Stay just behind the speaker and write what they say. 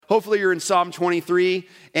hopefully you're in Psalm 23.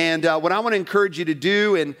 And what I want to encourage you to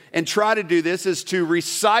do and try to do this is to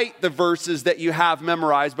recite the verses that you have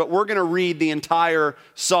memorized. But we're going to read the entire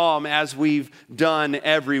psalm as we've done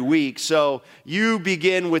every week. So you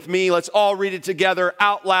begin with me. Let's all read it together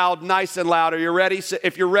out loud, nice and loud. Are you ready? So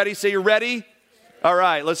if you're ready, say you're ready. All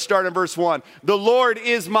right, let's start in verse 1. The Lord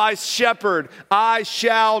is my shepherd, I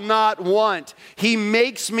shall not want. He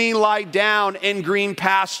makes me lie down in green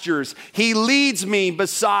pastures. He leads me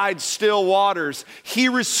beside still waters. He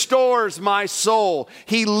restores my soul.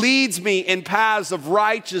 He leads me in paths of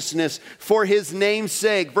righteousness for his name's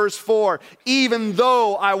sake. Verse 4, even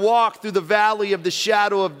though I walk through the valley of the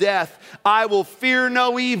shadow of death, I will fear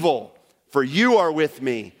no evil, for you are with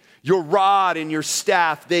me. Your rod and your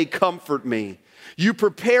staff, they comfort me. You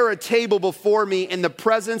prepare a table before me in the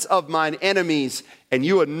presence of mine enemies, and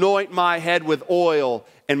you anoint my head with oil,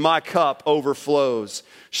 and my cup overflows.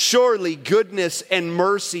 Surely goodness and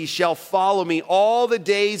mercy shall follow me all the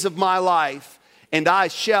days of my life, and I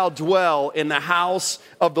shall dwell in the house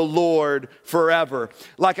of the Lord forever.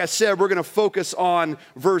 Like I said, we're going to focus on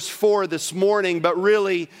verse 4 this morning, but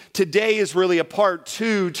really today is really a part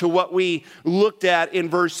 2 to what we looked at in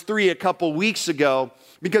verse 3 a couple weeks ago.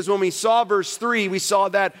 Because when we saw verse 3, we saw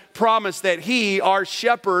that promise that he, our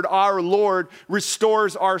shepherd, our Lord,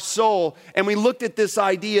 restores our soul. And we looked at this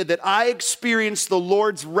idea that I experience the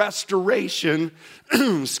Lord's restoration,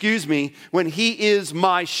 when he is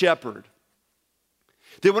my shepherd.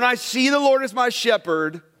 That when I see the Lord as my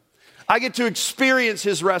shepherd, I get to experience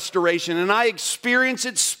his restoration, and I experience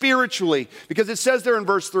it spiritually, because it says there in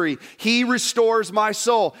verse 3, he restores my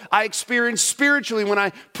soul. I experience spiritually when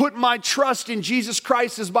I put my trust in Jesus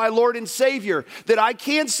Christ as my Lord and Savior, that I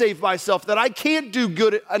can't save myself, that I can't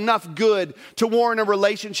do enough good to warrant a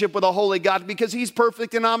relationship with a holy God, because he's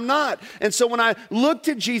perfect and I'm not. And so when I look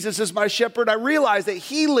to Jesus as my shepherd, I realize that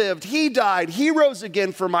he lived, he died, he rose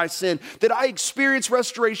again for my sin, that I experience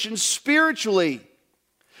restoration spiritually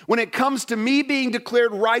when it comes to me being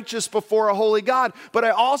declared righteous before a holy God. But I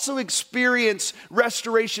also experience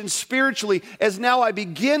restoration spiritually as now I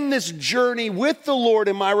begin this journey with the Lord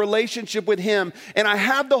in my relationship with him, and I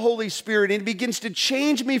have the Holy Spirit, and it begins to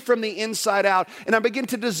change me from the inside out, and I begin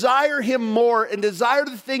to desire him more and desire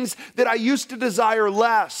the things that I used to desire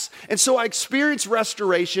less. And so I experience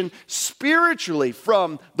restoration spiritually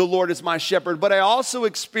from the Lord as my shepherd, but I also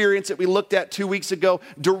experience it, we looked at 2 weeks ago,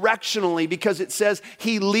 directionally, because it says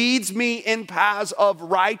he leads me in paths of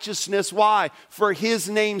righteousness. Why? For his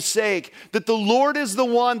name's sake. That the Lord is the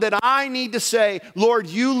one that I need to say, Lord,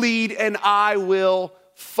 you lead and I will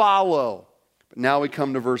follow. But now we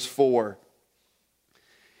come to verse 4.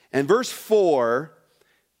 And verse 4,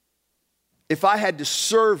 if I had to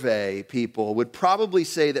survey people, would probably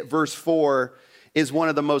say that verse 4 is one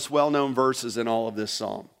of the most well-known verses in all of this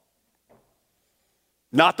psalm.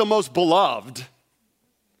 Not the most beloved,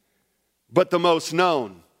 but the most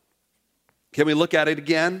known. Can we look at it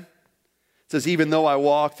again? It says, even though I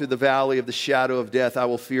walk through the valley of the shadow of death, I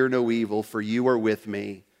will fear no evil, for you are with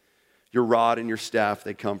me. Your rod and your staff,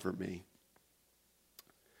 they comfort me.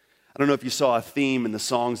 I don't know if you saw a theme in the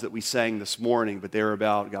songs that we sang this morning, but they're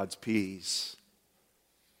about God's peace.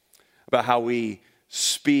 About how we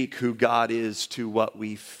speak who God is to what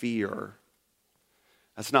we fear.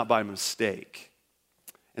 That's not by mistake.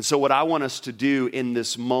 And so what I want us to do in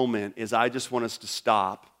this moment is I just want us to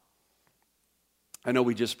stop. I know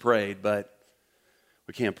we just prayed, but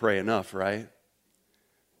we can't pray enough, right?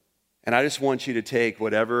 And I just want you to take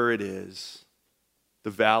whatever it is,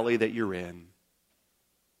 the valley that you're in,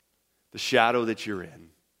 the shadow that you're in,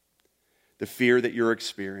 the fear that you're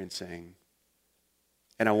experiencing,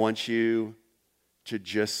 and I want you to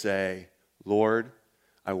just say, Lord,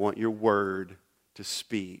 I want your word to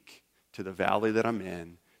speak to the valley that I'm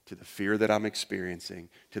in, to the fear that I'm experiencing,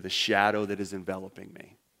 to the shadow that is enveloping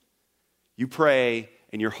me. You pray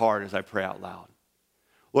in your heart as I pray out loud.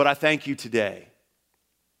 Lord, I thank you today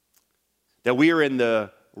that we are in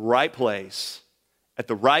the right place at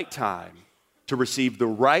the right time to receive the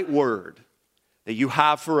right word that you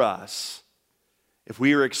have for us if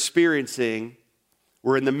we are experiencing,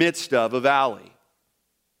 we're in the midst of a valley.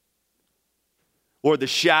 Lord, the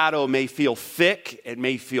shadow may feel thick, it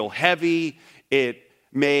may feel heavy, it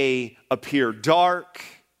may appear dark.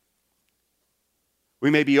 We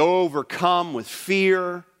may be overcome with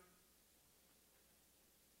fear.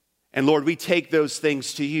 And Lord, we take those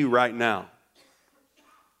things to you right now.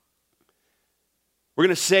 We're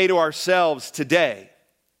going to say to ourselves today,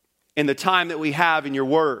 in the time that we have in your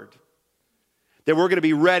word, that we're going to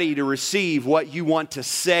be ready to receive what you want to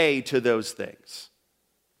say to those things.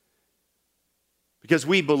 Because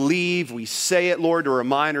we believe, we say it, Lord, to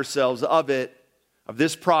remind ourselves of it, of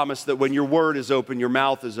this promise that when your word is open, your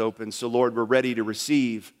mouth is open. So, Lord, we're ready to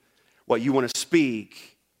receive what you want to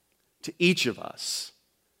speak to each of us.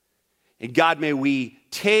 And God, may we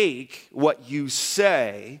take what you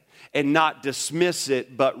say and not dismiss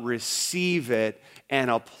it, but receive it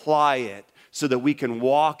and apply it so that we can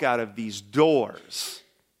walk out of these doors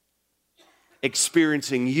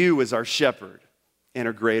experiencing you as our shepherd in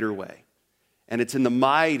a greater way. And it's in the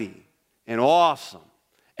mighty and awesome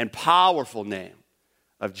and powerful name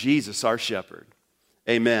of Jesus, our shepherd.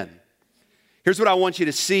 Amen. Here's what I want you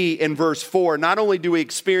to see in verse 4. Not only do we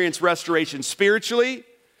experience restoration spiritually,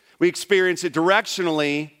 we experience it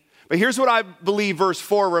directionally, but here's what I believe verse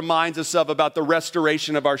 4 reminds us of about the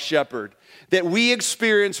restoration of our shepherd. That we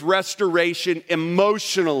experience restoration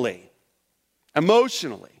emotionally.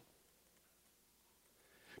 Emotionally.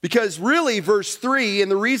 Because really, verse 3, and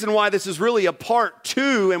the reason why this is really a part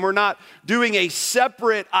 2, and we're not doing a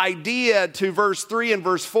separate idea to verse 3 and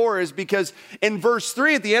verse 4, is because in verse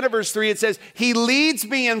 3, at the end of verse 3, it says, he leads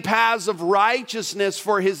me in paths of righteousness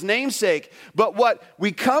for his name's sake. But what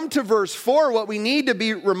we come to verse 4, what we need to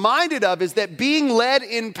be reminded of is that being led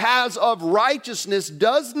in paths of righteousness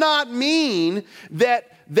does not mean that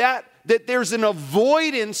there's an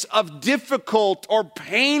avoidance of difficult or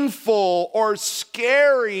painful or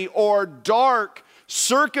scary or dark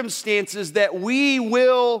circumstances that we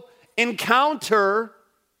will encounter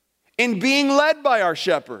in being led by our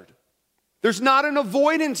shepherd. There's not an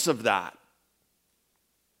avoidance of that.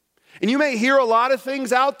 And you may hear a lot of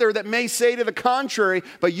things out there that may say to the contrary,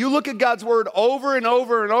 but you look at God's word over and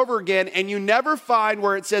over and over again, and you never find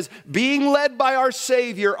where it says being led by our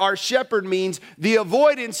Savior, our shepherd, means the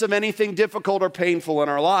avoidance of anything difficult or painful in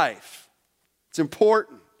our life. It's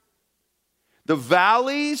important. The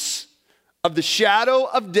valleys of the shadow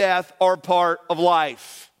of death are part of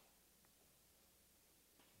life.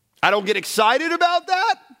 I don't get excited about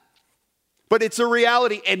that, but it's a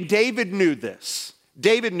reality, and David knew this.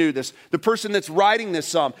 David knew this. The person that's writing this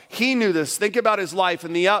psalm, he knew this. Think about his life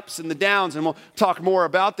and the ups and the downs, and we'll talk more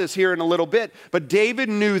about this here in a little bit. But David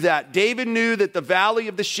knew that. David knew that the valley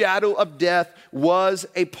of the shadow of death was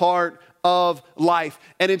a part of life.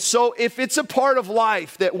 And so if it's a part of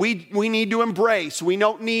life that we need to embrace, we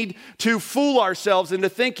don't need to fool ourselves into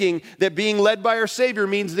thinking that being led by our Savior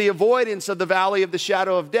means the avoidance of the valley of the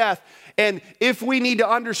shadow of death. And if we need to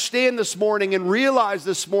understand this morning and realize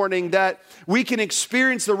this morning that we can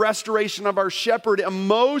experience the restoration of our shepherd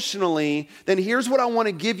emotionally, then here's what I want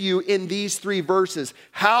to give you in these 3 verses.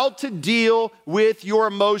 How to deal with your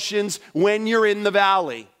emotions when you're in the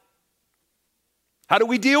valley. How do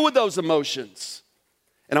we deal with those emotions?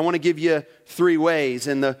 And I want to give you 3 ways.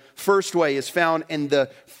 And the first way is found in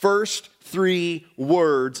the first 3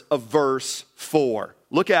 words of verse 4.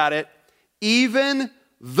 Look at it. Even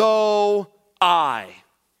though I.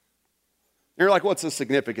 You're like, what's the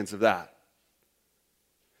significance of that?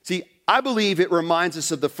 See, I believe it reminds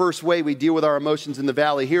us of the first way we deal with our emotions in the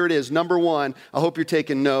valley. Here it is. Number 1, I hope you're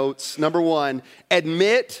taking notes. Number 1,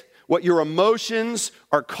 admit what your emotions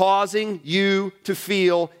are causing you to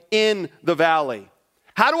feel in the valley.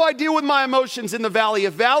 How do I deal with my emotions in the valley?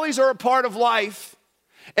 If valleys are a part of life,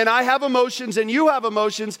 and I have emotions and you have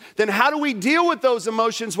emotions, then how do we deal with those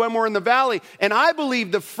emotions when we're in the valley? And I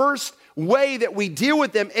believe the first way that we deal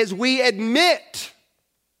with them is we admit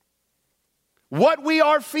what we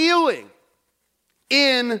are feeling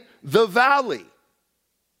in the valley.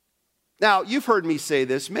 Now, you've heard me say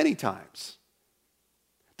this many times,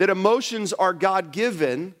 that emotions are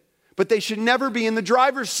God-given, but they should never be in the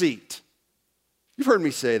driver's seat. You've heard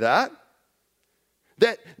me say that.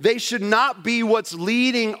 That they should not be what's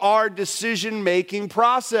leading our decision-making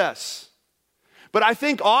process. But I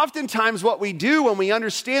think oftentimes what we do when we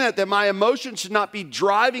understand it, that my emotions should not be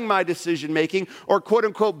driving my decision-making or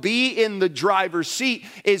quote-unquote be in the driver's seat,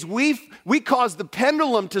 is we cause the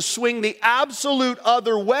pendulum to swing the absolute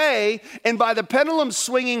other way. And by the pendulum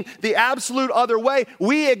swinging the absolute other way,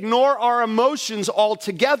 we ignore our emotions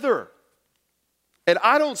altogether. And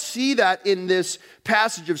I don't see that in this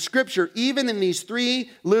passage of Scripture, even in these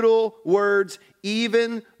 3 little words,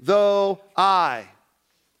 even though I.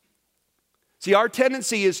 See, our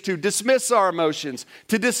tendency is to dismiss our emotions,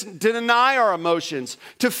 to deny our emotions,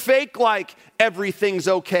 to fake like everything's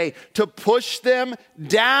okay, to push them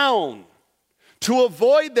down, to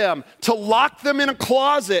avoid them, to lock them in a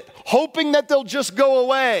closet, hoping that they'll just go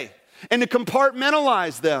away, and to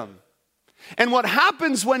compartmentalize them. And what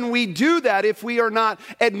happens when we do that, if we are not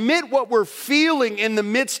admit what we're feeling in the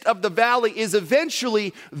midst of the valley, is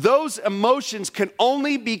eventually those emotions can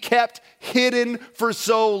only be kept hidden for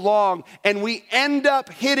so long. And we end up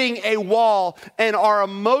hitting a wall, and our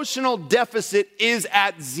emotional deficit is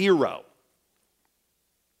at zero.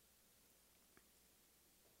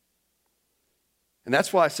 And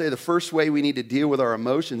that's why I say the first way we need to deal with our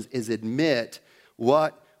emotions is admit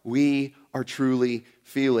what we are truly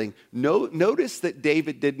feeling. Notice that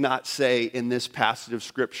David did not say in this passage of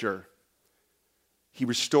Scripture, He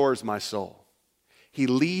restores my soul. He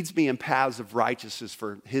leads me in paths of righteousness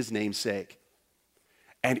for His name's sake.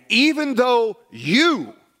 And even though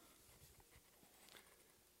you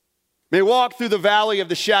may walk through the valley of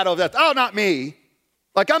the shadow of death, oh, not me.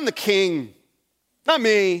 Like I'm the king, not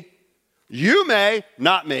me. You may,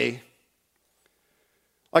 not me.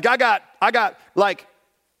 Like I got like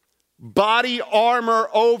body armor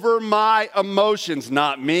over my emotions,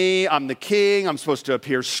 not me. I'm the king. I'm supposed to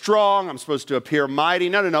appear strong. I'm supposed to appear mighty.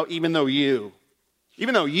 No. Even though you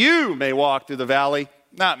may walk through the valley,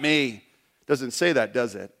 not me. Doesn't say that,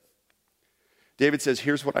 does it? David says,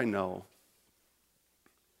 here's what I know.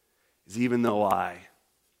 Is even though I'm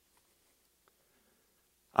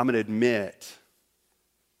going to admit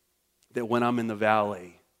that when I'm in the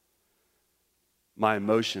valley, my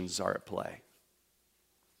emotions are at play.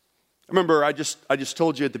 I remember I just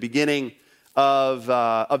told you at the beginning of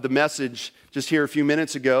the message just here a few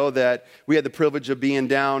minutes ago that we had the privilege of being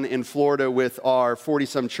down in Florida with our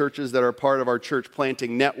 40-some churches that are part of our church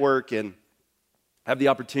planting network, and have the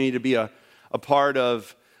opportunity to be a part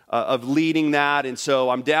of leading that. And so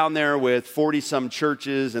I'm down there with 40-some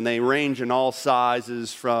churches, and they range in all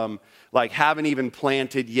sizes from like haven't even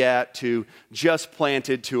planted yet to just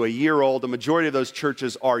planted to a year old. The majority of those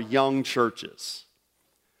churches are young churches.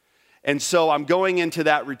 And so I'm going into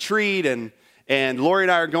that retreat, and Lori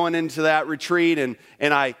and I are going into that retreat, and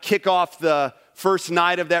I kick off the first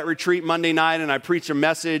night of that retreat, Monday night, and I preach a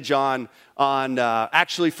message on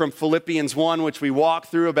actually from Philippians 1, which we walked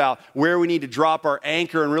through about where we need to drop our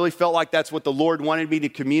anchor, and really felt like that's what the Lord wanted me to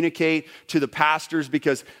communicate to the pastors,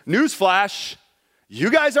 because newsflash, you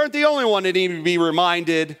guys aren't the only one that need to be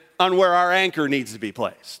reminded on where our anchor needs to be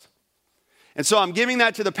placed. And so I'm giving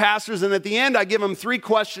that to the pastors, and at the end I give them 3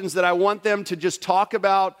 questions that I want them to just talk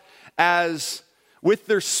about as with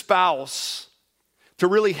their spouse to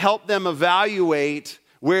really help them evaluate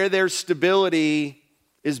where their stability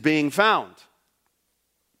is being found.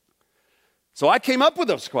 So I came up with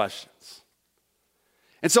those questions.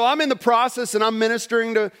 And so I'm in the process, and I'm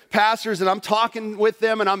ministering to pastors, and I'm talking with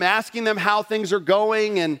them, and I'm asking them how things are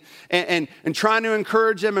going, and trying to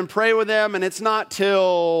encourage them and pray with them. And it's not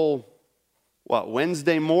till,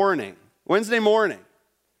 Wednesday morning.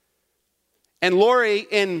 And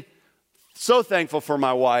Lori, so thankful for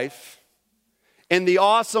my wife, in the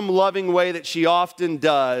awesome, loving way that she often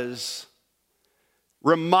does,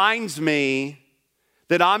 reminds me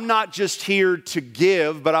that I'm not just here to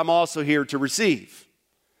give, but I'm also here to receive.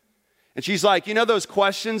 And she's like, you know those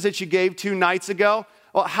questions that you gave 2 nights ago?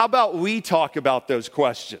 Well, how about we talk about those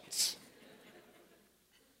questions?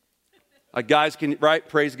 Like guys can, right?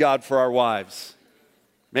 Praise God for our wives.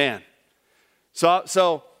 Man.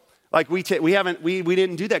 So like we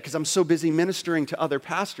didn't do that because I'm so busy ministering to other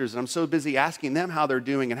pastors, and I'm so busy asking them how they're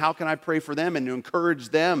doing and how can I pray for them and to encourage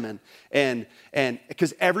them, and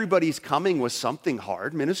because everybody's coming with something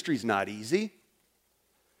hard. Ministry's not easy.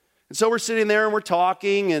 And so we're sitting there and we're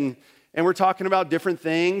talking and we're talking about different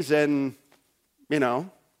things, and like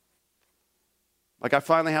I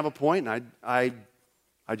finally have a point, and I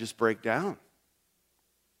just break down.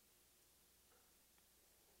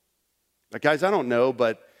 Like, guys, I don't know,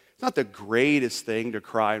 but it's not the greatest thing to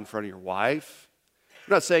cry in front of your wife.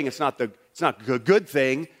 I'm not saying it's not a good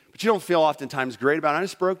thing, but you don't feel oftentimes great about it. I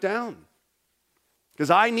just broke down because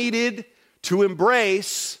I needed to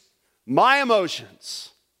embrace my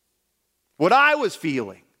emotions, what I was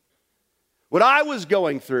feeling, what I was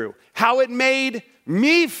going through, how it made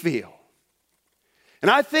me feel. And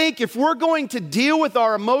I think if we're going to deal with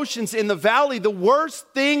our emotions in the valley, the worst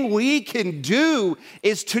thing we can do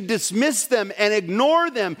is to dismiss them and ignore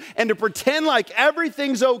them and to pretend like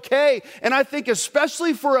everything's okay. And I think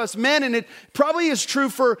especially for us men, and it probably is true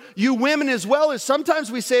for you women as well, is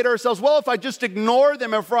sometimes we say to ourselves, well, if I just ignore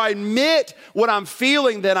them, if I admit what I'm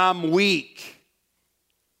feeling, then I'm weak.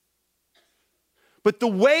 But the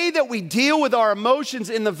way that we deal with our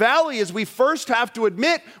emotions in the valley is we first have to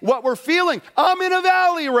admit what we're feeling. I'm in a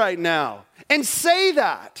valley right now. And say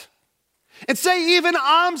that. And say, even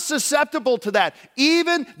I'm susceptible to that.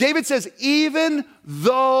 David says, even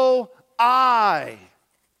though I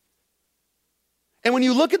And when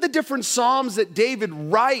you look at the different Psalms that David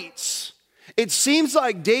writes, it seems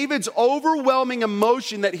like David's overwhelming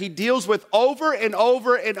emotion that he deals with over and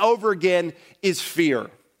over and over again is fear. I'm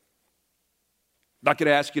not going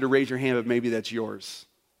to ask you to raise your hand, but maybe that's yours.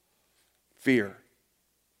 Fear.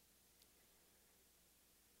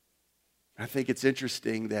 I think it's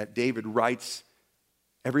interesting that David writes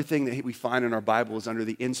everything that we find in our Bible is under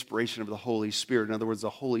the inspiration of the Holy Spirit. In other words, the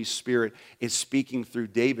Holy Spirit is speaking through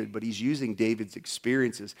David, but he's using David's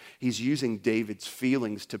experiences. He's using David's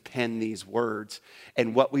feelings to pen these words.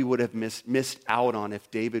 And what we would have missed out on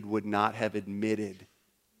if David would not have admitted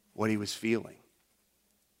what he was feeling.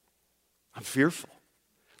 I'm fearful.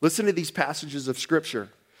 Listen to these passages of Scripture.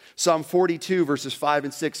 Psalm 42, verses 5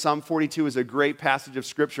 and 6. Psalm 42 is a great passage of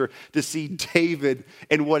Scripture to see David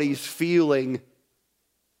and what he's feeling,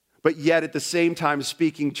 but yet at the same time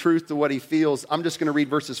speaking truth to what he feels. I'm just going to read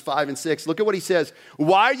verses 5 and 6. Look at what he says.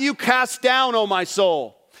 Why are you cast down, O my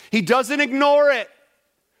soul? He doesn't ignore it.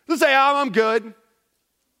 He doesn't say, oh, I'm good.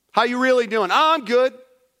 How you really doing? Oh, I'm good.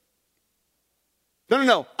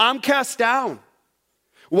 No. I'm cast down.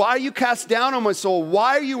 Why are you cast down on my soul?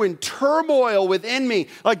 Why are you in turmoil within me?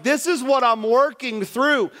 Like, this is what I'm working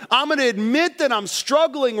through. I'm going to admit that I'm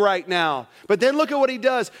struggling right now. But then look at what he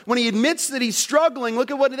does. When he admits that he's struggling,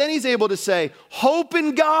 look at what then he's able to say. Hope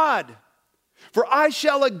in God, for I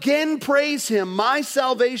shall again praise him, my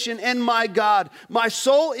salvation and my God. My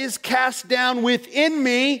soul is cast down within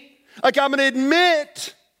me. Like, I'm going to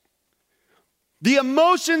admit the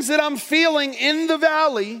emotions that I'm feeling in the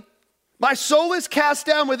valley. My soul is cast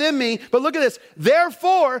down within me, but look at this.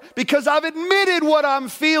 Therefore, because I've admitted what I'm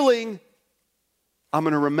feeling, I'm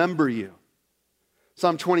going to remember you.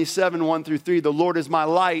 Psalm 27, 1 through 3, the Lord is my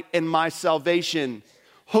light and my salvation.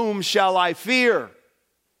 Whom shall I fear?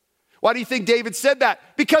 Why do you think David said that?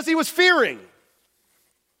 Because he was fearing.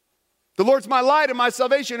 The Lord's my light and my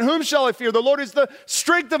salvation. Whom shall I fear? The Lord is the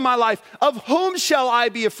strength of my life. Of whom shall I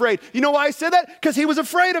be afraid? You know why I said that? Because he was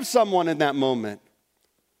afraid of someone in that moment.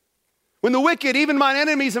 When the wicked, even mine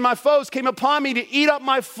enemies and my foes, came upon me to eat up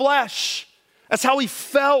my flesh, that's how he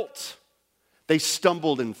felt. They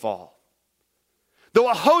stumbled and fall.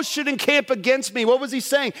 Though a host should encamp against me, what was he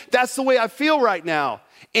saying? That's the way I feel right now.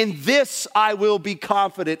 In this I will be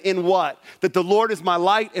confident. In what? That the Lord is my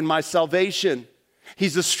light and my salvation.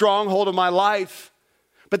 He's the stronghold of my life.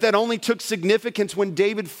 But that only took significance when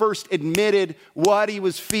David first admitted what he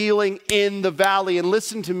was feeling in the valley. And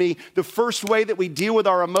listen to me, the first way that we deal with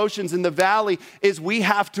our emotions in the valley is we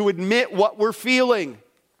have to admit what we're feeling.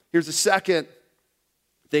 Here's the second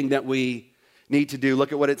thing that we need to do.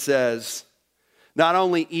 Look at what it says. Not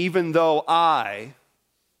only even though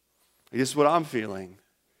this is what I'm feeling,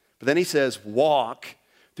 but then he says, walk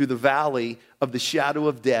through the valley of the shadow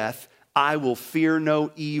of death, I will fear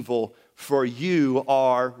no evil, for you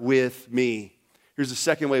are with me. Here's the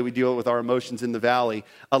second way we deal with our emotions in the valley.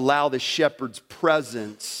 Allow the shepherd's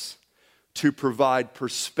presence to provide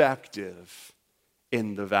perspective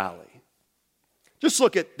in the valley. Just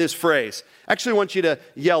look at this phrase. I actually want you to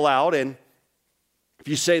yell out, and if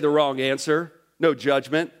you say the wrong answer, no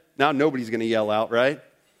judgment. Now nobody's going to yell out, right?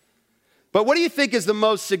 But what do you think is the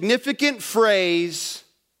most significant phrase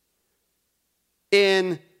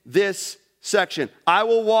in this section? I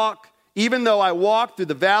will walk. Even though I walk through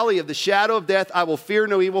the valley of the shadow of death, I will fear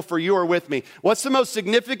no evil, for you are with me. What's the most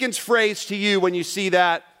significant phrase to you when you see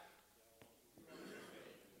that?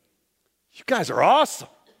 You guys are awesome.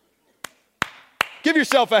 Give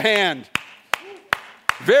yourself a hand.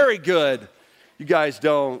 Very good. You guys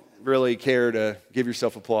don't really care to give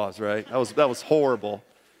yourself applause, right? That was horrible.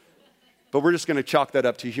 But we're just going to chalk that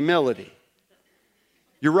up to humility.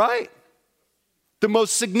 You're right. The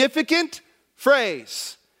most significant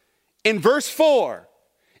phrase in verse 4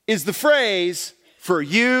 is the phrase, for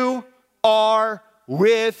you are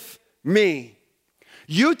with me.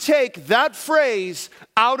 You take that phrase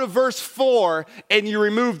out of verse 4 and you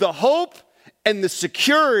remove the hope and the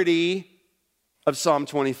security of Psalm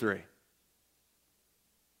 23.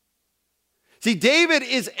 See, David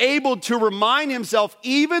is able to remind himself,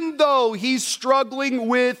 even though he's struggling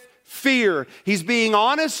with fear, he's being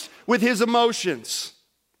honest with his emotions.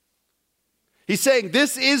 He's saying,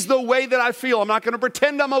 this is the way that I feel. I'm not going to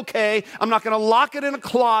pretend I'm okay. I'm not going to lock it in a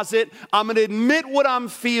closet. I'm going to admit what I'm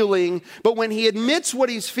feeling. But when he admits what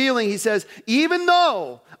he's feeling, he says, even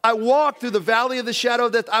though I walk through the valley of the shadow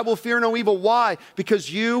of death, I will fear no evil. Why?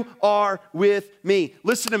 Because you are with me.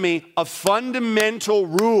 Listen to me, a fundamental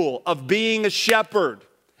rule of being a shepherd,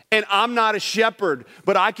 and I'm not a shepherd,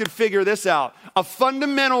 but I could figure this out. A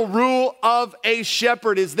fundamental rule of a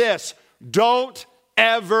shepherd is this: don't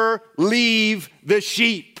ever leave the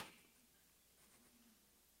sheep.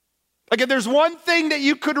 Like if there's one thing that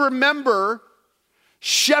you could remember,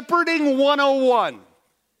 Shepherding 101,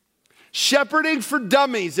 Shepherding for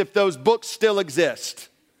Dummies, if those books still exist.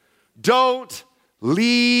 Don't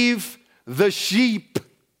leave the sheep.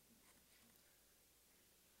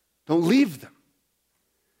 Don't leave them.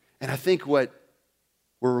 And I think what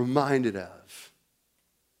we're reminded of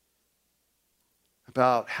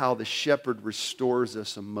about how the shepherd restores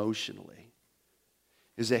us emotionally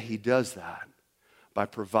is that he does that by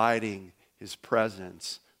providing his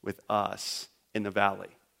presence with us in the valley.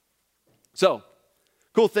 So,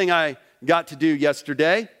 cool thing I got to do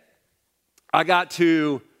yesterday, I got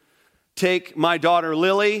to take my daughter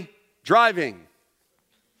Lily driving.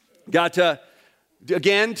 Got to,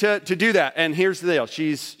 again, to do that. And here's the deal,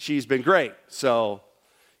 she's been great. So,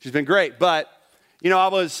 she's been great. But,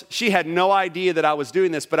 she had no idea that I was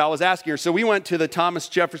doing this, but I was asking her. So we went to the Thomas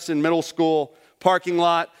Jefferson Middle School parking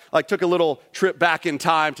lot, took a little trip back in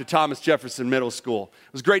time to Thomas Jefferson Middle School.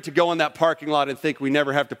 It was great to go in that parking lot and think we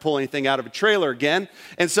never have to pull anything out of a trailer again.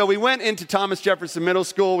 And so we went into Thomas Jefferson Middle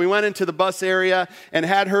School. We went into the bus area and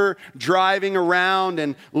had her driving around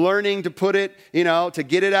and learning to put it, to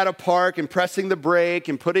get it out of park and pressing the brake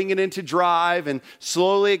and putting it into drive and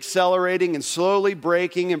slowly accelerating and slowly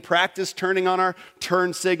braking and practice turning on our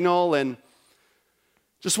turn signal and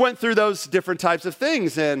just went through those different types of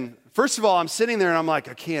things. And first of all, I'm sitting there and I'm like,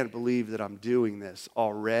 I can't believe that I'm doing this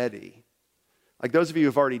already. Like those of you who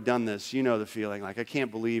have already done this, you know the feeling. Like, I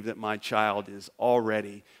can't believe that my child is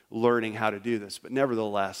already learning how to do this. But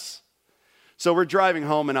nevertheless, so we're driving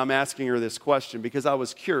home and I'm asking her this question because I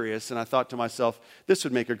was curious and I thought to myself, this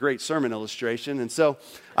would make a great sermon illustration. And so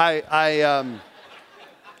I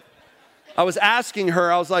was asking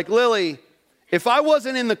her, I was like, Lily, if I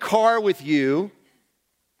wasn't in the car with you,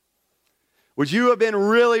 would you have been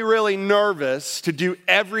really, really nervous to do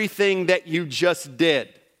everything that you just did?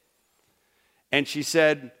 And she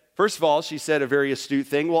said, first of all, she said a very astute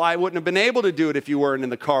thing. Well, I wouldn't have been able to do it if you weren't in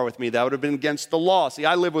the car with me. That would have been against the law. See,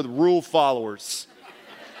 I live with rule followers.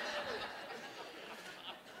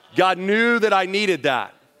 God knew that I needed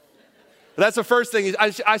that. That's the first thing.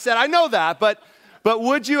 I said, I know that, but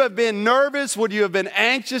would you have been nervous? Would you have been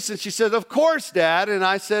anxious? And she said, of course, Dad. And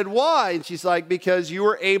I said, why? And she's like, because you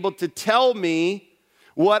were able to tell me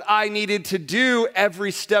what I needed to do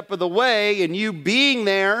every step of the way. And you being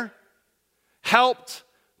there helped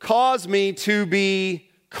cause me to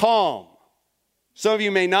be calm. Some of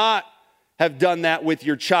you may not have done that with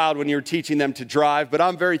your child when you were teaching them to drive, but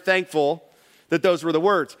I'm very thankful that those were the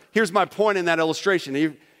words. Here's my point in that illustration.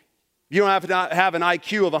 You don't have to have an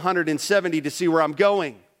IQ of 170 to see where I'm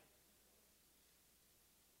going.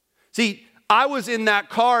 See, I was in that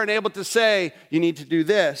car and able to say, you need to do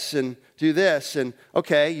this and do this. And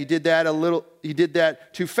okay, you did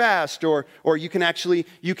that too fast, or you can actually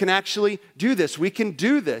do this. We can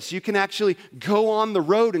do this. You can actually go on the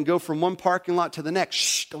road and go from one parking lot to the next.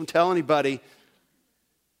 Shh, don't tell anybody.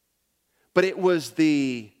 But it was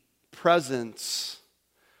the presence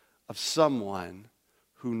of someone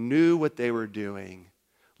who knew what they were doing,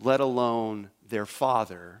 let alone their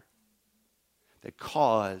father, that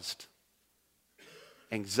caused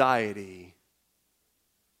anxiety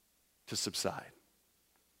to subside.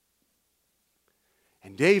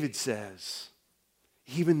 And David says,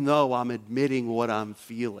 even though I'm admitting what I'm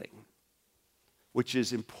feeling, which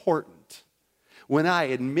is important, when I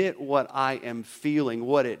admit what I am feeling,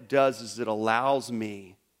 what it does is it allows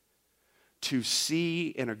me to see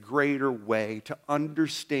in a greater way, to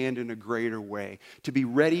understand in a greater way, to be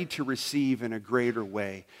ready to receive in a greater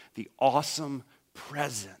way the awesome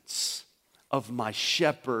presence of my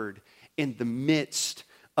shepherd in the midst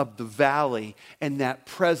of the valley. And that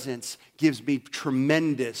presence gives me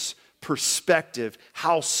tremendous perspective.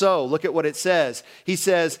 How so? Look at what it says. He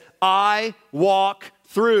says, I walk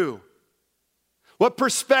through. What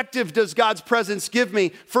perspective does God's presence give me?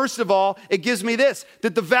 First of all, it gives me this,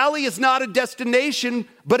 that the valley is not a destination,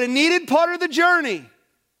 but a needed part of the journey.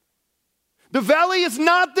 The valley is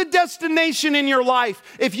not the destination in your life.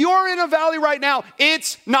 If you're in a valley right now,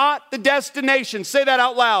 it's not the destination. Say that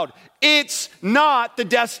out loud. It's not the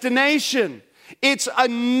destination. It's a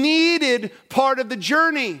needed part of the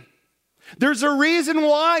journey. There's a reason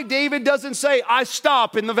why David doesn't say, I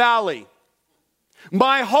stop in the valley.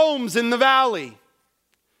 My home's in the valley.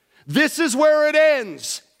 This is where it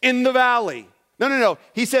ends, in the valley. No.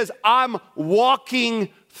 He says, I'm walking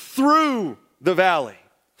through the valley.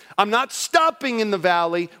 I'm not stopping in the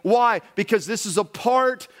valley. Why? Because this is a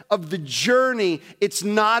part of the journey. It's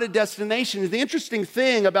not a destination. The interesting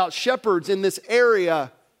thing about shepherds in this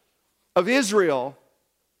area of Israel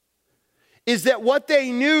is that what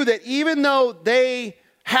they knew, that even though they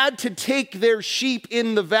had to take their sheep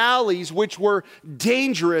in the valleys, which were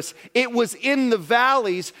dangerous, it was in the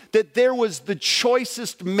valleys that there was the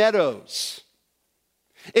choicest meadows.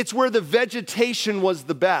 It's where the vegetation was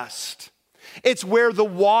the best. It's where the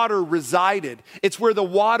water resided. It's where the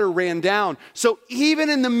water ran down. So even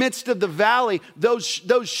in the midst of the valley, those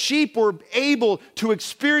sheep were able to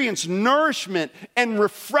experience nourishment and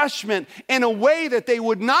refreshment in a way that they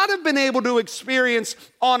would not have been able to experience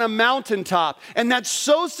on a mountaintop. And that's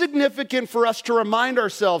so significant for us to remind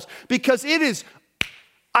ourselves, because it is,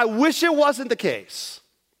 I wish it wasn't the case,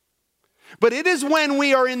 but it is when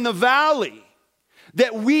we are in the valley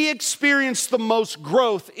that we experience the most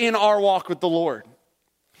growth in our walk with the Lord.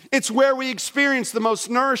 It's where we experience the most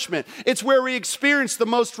nourishment. It's where we experience the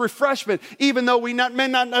most refreshment. Even though we may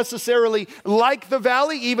not necessarily like the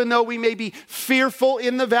valley, even though we may be fearful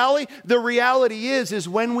in the valley, the reality is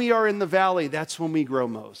when we are in the valley, that's when we grow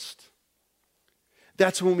most.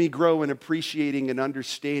 That's when we grow in appreciating and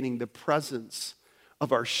understanding the presence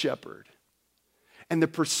of our shepherd. And the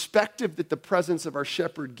perspective that the presence of our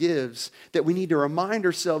shepherd gives, that we need to remind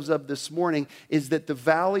ourselves of this morning, is that the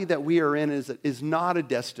valley that we are in is not a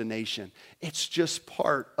destination. It's just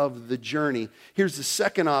part of the journey. Here's the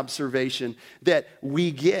second observation that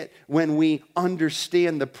we get when we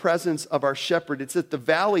understand the presence of our shepherd. It's that the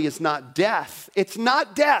valley is not death. It's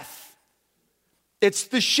not death. It's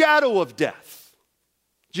the shadow of death.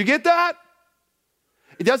 Did you get that?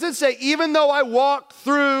 It doesn't say, even though I walk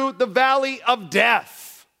through the valley of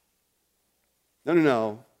death.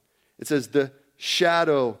 No. It says the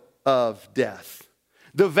shadow of death.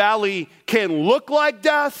 The valley can look like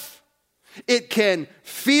death. It can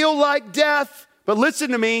feel like death. But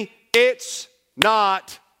listen to me, it's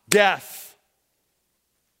not death.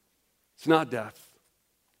 It's not death.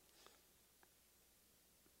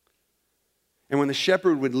 And when the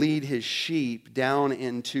shepherd would lead his sheep down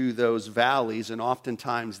into those valleys, and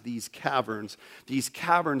oftentimes these caverns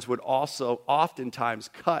would also oftentimes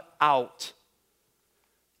cut out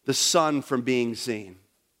the sun from being seen.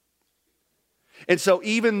 And so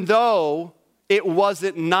even though it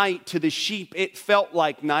wasn't night to the sheep, it felt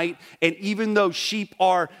like night. And even though sheep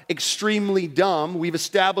are extremely dumb, we've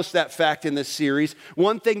established that fact in this series,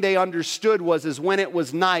 one thing they understood is when it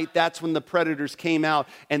was night, that's when the predators came out.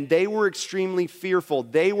 And they were extremely fearful.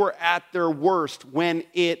 They were at their worst when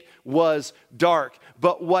it was dark.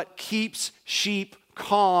 But what keeps sheep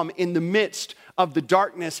calm in the midst of the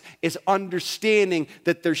darkness is understanding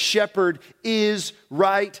that their shepherd is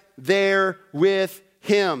right there with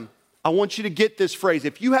him. I want you to get this phrase.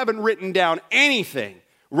 If you haven't written down anything,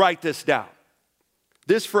 write this down.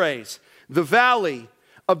 This phrase, the valley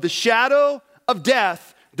of the shadow of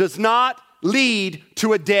death does not lead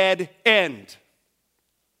to a dead end.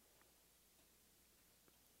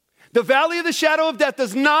 The valley of the shadow of death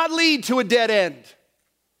does not lead to a dead end.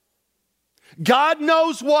 God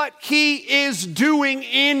knows what He is doing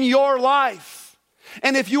in your life.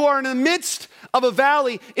 And if you are in the midst of a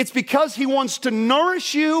valley, it's because He wants to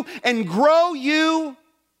nourish you and grow you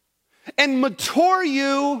and mature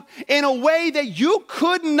you in a way that you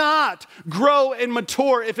could not grow and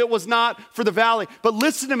mature if it was not for the valley. But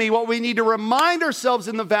listen to me, what we need to remind ourselves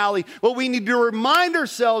in the valley, what we need to remind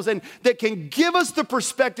ourselves, and that can give us the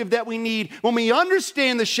perspective that we need when we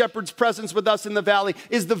understand the shepherd's presence with us in the valley,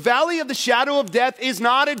 is the valley of the shadow of death is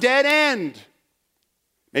not a dead end.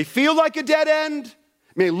 It may feel like a dead end,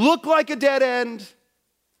 it may look like a dead end,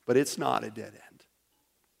 but it's not a dead end.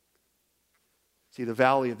 See, the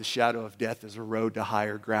valley of the shadow of death is a road to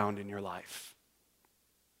higher ground in your life.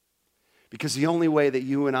 Because the only way that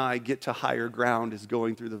you and I get to higher ground is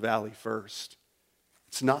going through the valley first.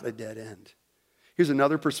 It's not a dead end. Here's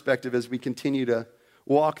another perspective as we continue to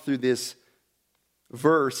walk through this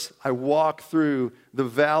verse. I walk through the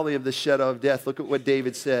valley of the shadow of death. Look at what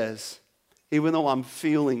David says. Even though I'm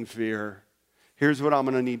feeling fear, here's what I'm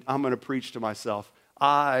going to need. I'm going to preach to myself.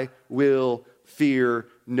 I will fear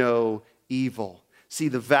no evil. See,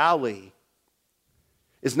 the valley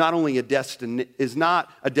is not only a destination,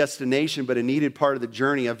 but a needed part of the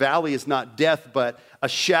journey. A valley is not death, but a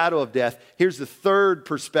shadow of death. Here's the third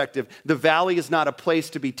perspective. The valley is not a place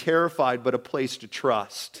to be terrified, but a place to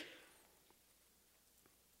trust.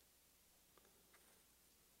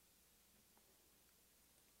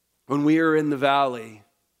 When we are in the valley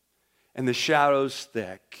and the shadow's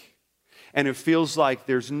thick and it feels like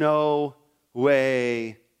there's no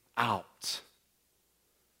way out,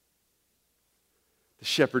 the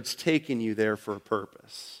shepherd's taken you there for a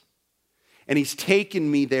purpose. And He's taken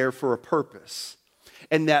me there for a purpose.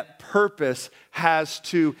 And that purpose has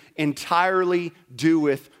to entirely do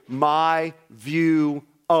with my view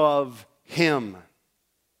of Him.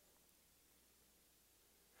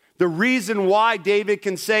 The reason why David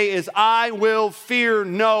can say is, I will fear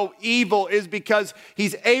no evil, is because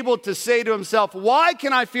he's able to say to himself, why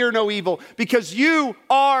can I fear no evil? Because you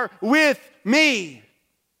are with me.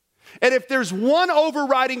 And if there's one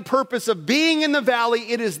overriding purpose of being in the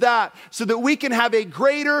valley, it is that, so that we can have a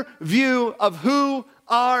greater view of who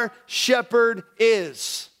our shepherd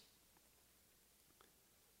is.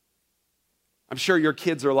 I'm sure your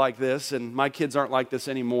kids are like this, and my kids aren't like this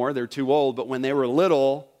anymore. They're too old, but when they were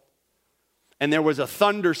little, and there was a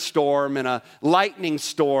thunderstorm and a lightning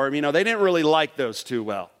storm, they didn't really like those too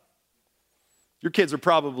well. Your kids are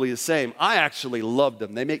probably the same. I actually loved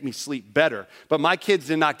them. They make me sleep better. But my kids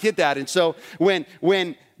did not get that. And so when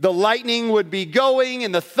the lightning would be going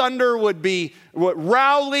and the thunder would be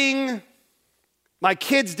rowling, my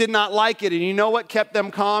kids did not like it. And you know what kept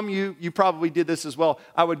them calm? You probably did this as well.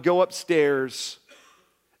 I would go upstairs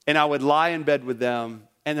and I would lie in bed with them.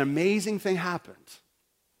 And an amazing thing happened.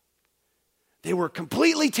 They were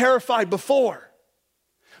completely terrified before.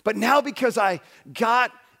 But now, because I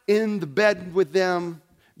got in the bed with them,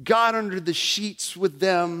 got under the sheets with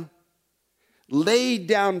them, laid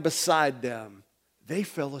down beside them, they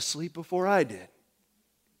fell asleep before I did.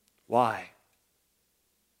 Why?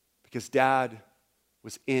 Because Dad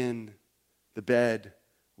was in the bed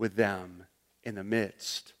with them in the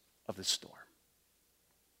midst of the storm.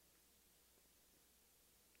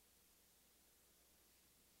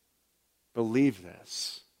 Believe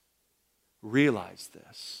this, realize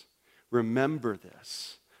this, remember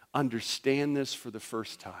this, understand this for the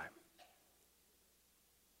first time.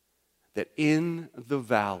 That in the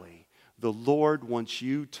valley, the Lord wants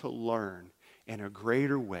you to learn in a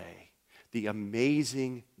greater way the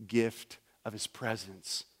amazing gift of His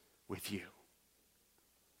presence with you.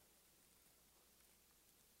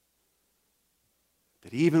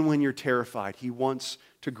 That even when you're terrified, He wants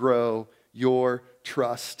to grow your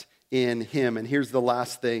trust in Him. And here's the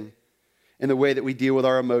last thing in the way that we deal with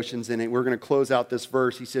our emotions in it. We're going to close out this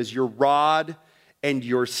verse. He says, your rod and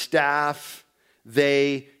your staff,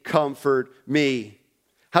 they comfort me.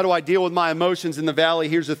 How do I deal with my emotions in the valley?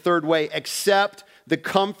 Here's a third way. Accept the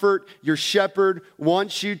comfort your shepherd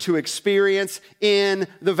wants you to experience in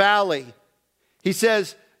the valley. He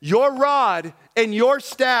says, your rod and your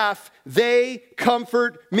staff, they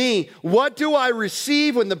comfort me. What do I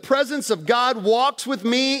receive when the presence of God walks with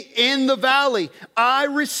me in the valley? I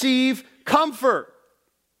receive comfort.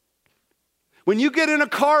 When you get in a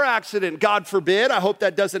car accident, God forbid, I hope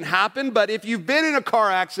that doesn't happen, but if you've been in a car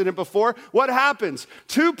accident before, what happens?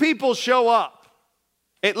 Two people show up,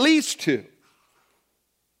 at least two.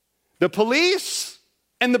 The police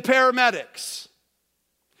and the paramedics.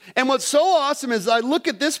 And what's so awesome is I look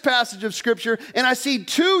at this passage of Scripture and I see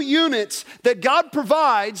two units that God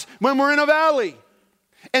provides when we're in a valley.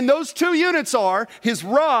 And those two units are His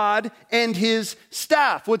rod and His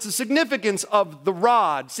staff. What's the significance of the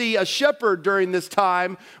rod? See, a shepherd during this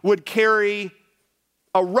time would carry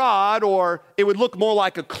a rod, or it would look more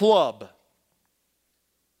like a club.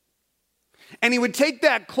 And he would take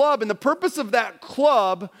that club, and the purpose of that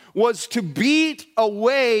club was to beat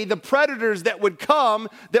away the predators that would come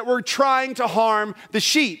that were trying to harm the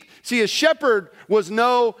sheep. See, a shepherd was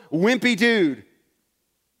no wimpy dude.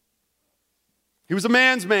 He was a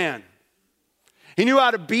man's man. He knew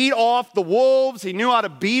how to beat off the wolves. He knew how to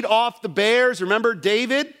beat off the bears. Remember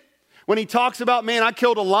David? When he talks about, man, I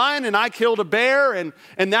killed a lion and I killed a bear, and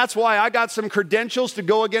that's why I got some credentials to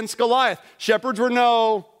go against Goliath. Shepherds were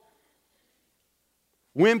no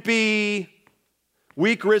wimpy,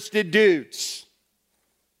 weak-wristed dudes.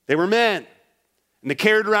 They were men, and they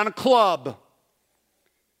carried around a club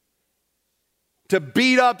to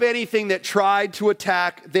beat up anything that tried to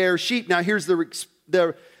attack their sheep. Now, here's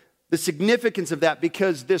the significance of that,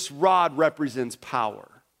 because this rod represents power.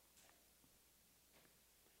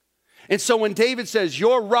 And so when David says,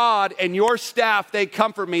 your rod and your staff, they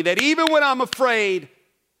comfort me, that even when I'm afraid,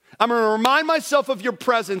 I'm going to remind myself of your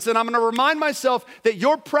presence, and I'm going to remind myself that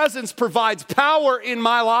your presence provides power in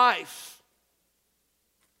my life.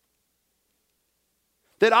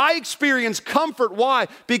 That I experience comfort. Why?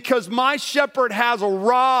 Because my shepherd has a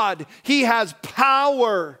rod. He has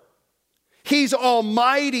power. He's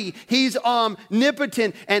almighty. He's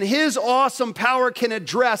omnipotent. And His awesome power can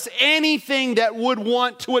address anything that would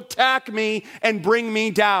want to attack me and bring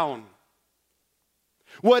me down.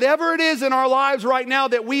 Whatever it is in our lives right now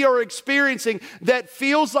that we are experiencing that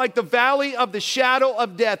feels like the valley of the shadow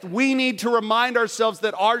of death, we need to remind ourselves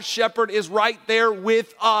that our shepherd is right there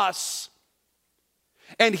with us.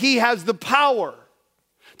 And He has the power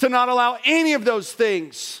to not allow any of those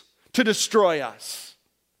things to destroy us.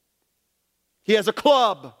 He has a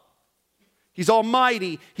club. He's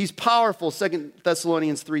almighty. He's powerful. 2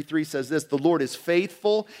 Thessalonians 3:3 says this, the Lord is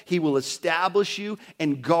faithful. He will establish you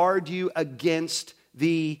and guard you against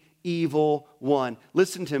the evil one.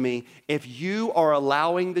 Listen to me. If you are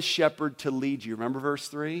allowing the shepherd to lead you, remember verse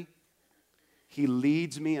 3? He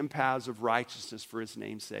leads me in paths of righteousness for his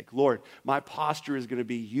name's sake. Lord, my posture is going to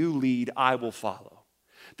be, you lead, I will follow.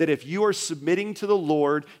 That if you are submitting to the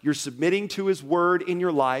Lord, you're submitting to his word in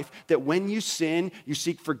your life, that when you sin, you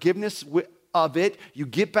seek forgiveness of it, you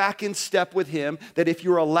get back in step with him, that if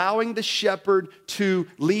you're allowing the shepherd to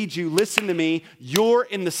lead you, listen to me, you're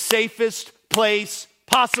in the safest place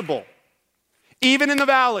possible, even in the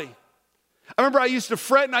valley. I remember I used to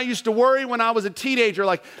fret and I used to worry when I was a teenager,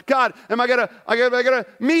 like, God, am I gonna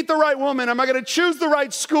meet the right woman? Am I gonna choose the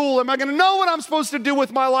right school? Am I gonna know what I'm supposed to do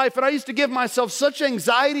with my life? And I used to give myself such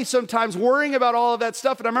anxiety sometimes worrying about all of that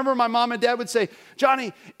stuff. And I remember my mom and dad would say,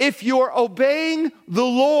 Johnny, if you're obeying the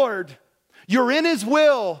Lord, you're in his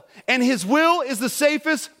will, and his will is the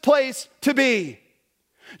safest place to be.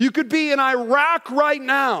 You could be in Iraq right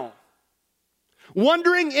now,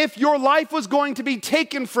 wondering if your life was going to be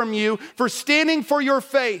taken from you for standing for your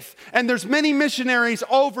faith. And there's many missionaries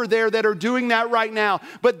over there that are doing that right now.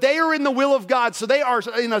 But they are in the will of God, so they are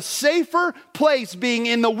in a safer place being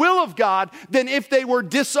in the will of God than if they were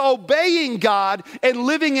disobeying God and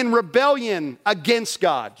living in rebellion against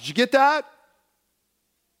God. Did you get that?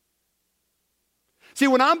 See,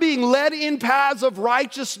 when I'm being led in paths of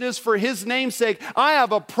righteousness for his name's sake, I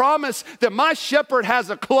have a promise that my shepherd has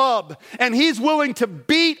a club and he's willing to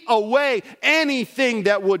beat away anything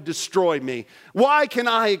that would destroy me. Why can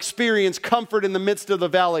I experience comfort in the midst of the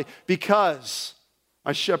valley? Because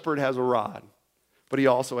my shepherd has a rod, but he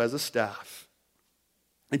also has a staff.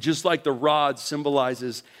 And just like the rod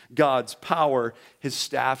symbolizes God's power, his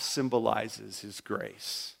staff symbolizes his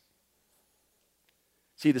grace.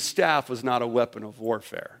 See, the staff was not a weapon of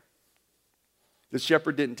warfare. The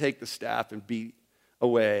shepherd didn't take the staff and beat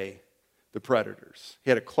away the predators.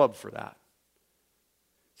 He had a club for that.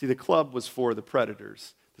 See, the club was for the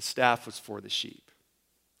predators. The staff was for the sheep.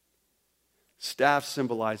 Staff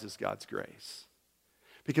symbolizes God's grace.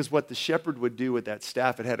 Because what the shepherd would do with that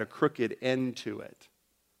staff, it had a crooked end to it.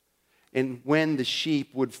 And when the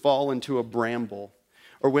sheep would fall into a bramble,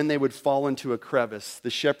 or when they would fall into a crevice,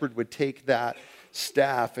 the shepherd would take that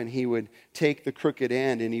staff and he would take the crooked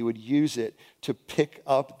end and he would use it to pick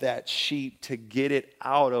up that sheep to get it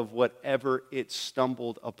out of whatever it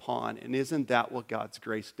stumbled upon. And isn't that what God's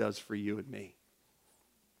grace does for you and me?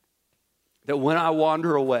 That when I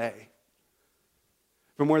wander away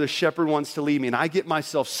from where the shepherd wants to lead me and I get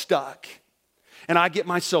myself stuck and I get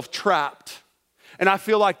myself trapped and I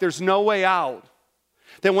feel like there's no way out,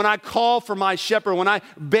 that when I call for my shepherd, when I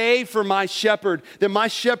bay for my shepherd, that my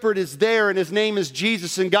shepherd is there and his name is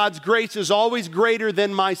Jesus, and God's grace is always greater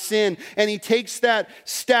than my sin. And he takes that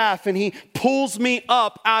staff and he pulls me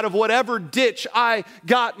up out of whatever ditch I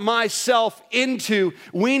got myself into.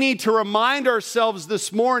 We need to remind ourselves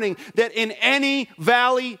this morning that in any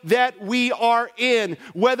valley that we are in,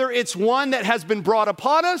 whether it's one that has been brought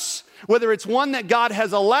upon us, whether it's one that God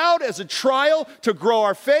has allowed as a trial to grow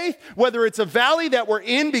our faith, whether it's a valley that we're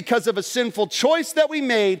in because of a sinful choice that we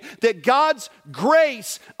made, that God's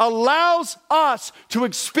grace allows us to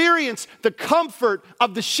experience the comfort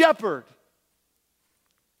of the shepherd.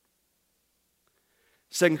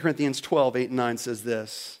 2 Corinthians 12, 8 and 9 says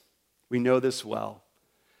this. We know this well.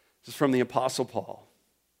 This is from the Apostle Paul.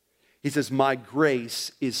 He says, my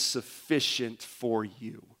grace is sufficient for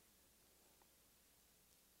you.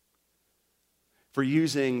 For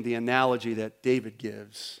using the analogy that David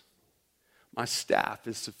gives, my staff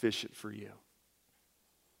is sufficient for you.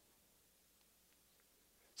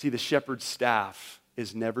 See, the shepherd's staff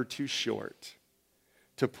is never too short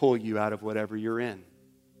to pull you out of whatever you're in.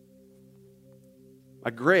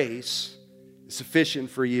 My grace is sufficient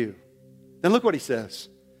for you. Then look what he says.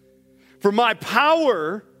 For my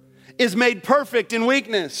power is made perfect in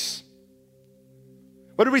weakness.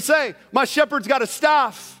 What did we say? My shepherd's got a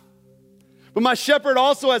staff. But my shepherd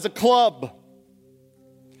also has a club.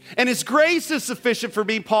 And his grace is sufficient for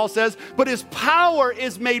me, Paul says, but his power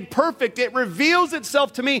is made perfect. It reveals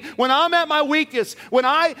itself to me when I'm at my weakest, when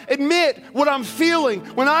I admit what I'm feeling,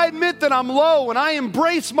 when I admit that I'm low, when I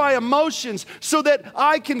embrace my emotions so that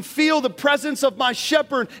I can feel the presence of my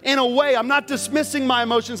shepherd in a way. I'm not dismissing my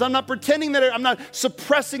emotions. I'm not pretending that I'm not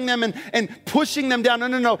suppressing them and pushing them down.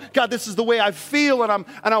 No. God, this is the way I feel, and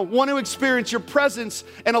I want to experience your presence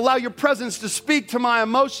and allow your presence to speak to my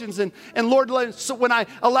emotions. And Lord, so when I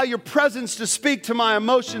allow your presence to speak to my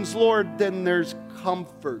emotions, Lord, then there's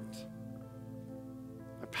comfort.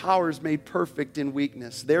 My power is made perfect in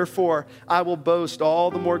weakness. Therefore, I will boast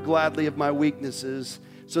all the more gladly of my weaknesses,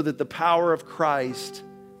 so that the power of Christ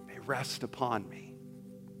may rest upon me.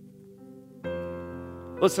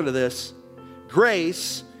 Listen to this.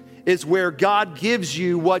 Grace is where God gives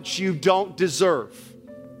you what you don't deserve.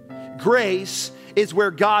 Grace is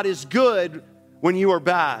where God is good when you are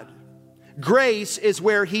bad. Grace is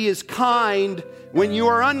where He is kind when you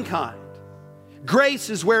are unkind. Grace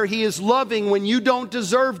is where He is loving when you don't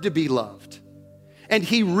deserve to be loved. And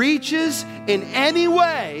He reaches in any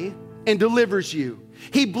way and delivers you.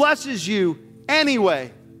 He blesses you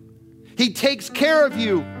anyway. He takes care of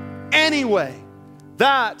you anyway.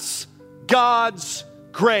 That's God's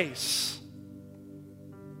grace.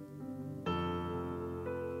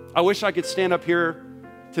 I wish I could stand up here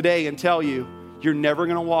today and tell you, you're never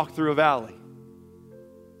going to walk through a valley.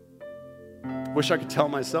 Wish I could tell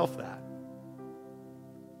myself that.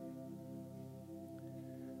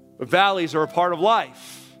 But valleys are a part of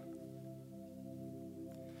life.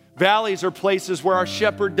 Valleys are places where our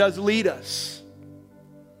shepherd does lead us.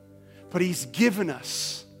 But He's given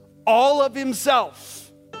us all of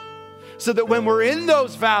Himself so that when we're in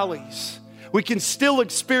those valleys, we can still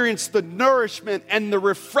experience the nourishment and the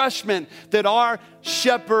refreshment that our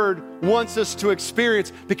shepherd wants us to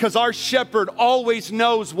experience, because our shepherd always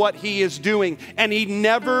knows what he is doing and he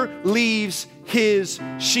never leaves his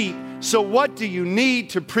sheep. So what do you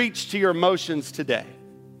need to preach to your emotions today?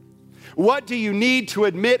 What do you need to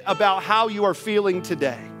admit about how you are feeling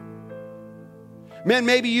today? Man,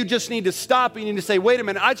 maybe you just need to stop and you need to say, wait a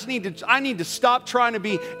minute, I need to stop trying to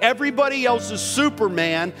be everybody else's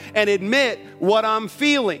Superman and admit what I'm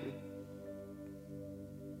feeling.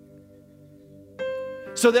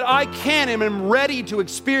 So that I can and am ready to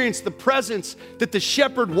experience the presence that the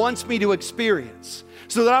shepherd wants me to experience.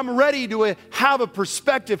 So that I'm ready to have a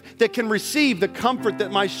perspective that can receive the comfort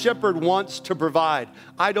that my shepherd wants to provide.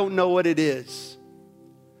 I don't know what it is.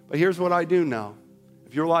 But here's what I do know.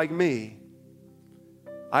 If you're like me,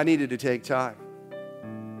 I needed to take time.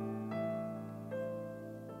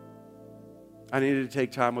 I needed to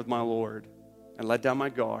take time with my Lord and let down my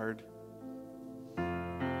guard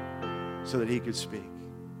so that He could speak.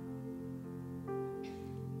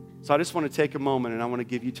 So I just want to take a moment and I want to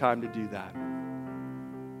give you time to do that.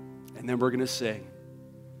 And then we're going to sing.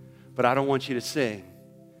 But I don't want you to sing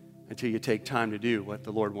until you take time to do what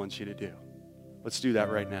the Lord wants you to do. Let's do that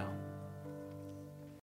right now.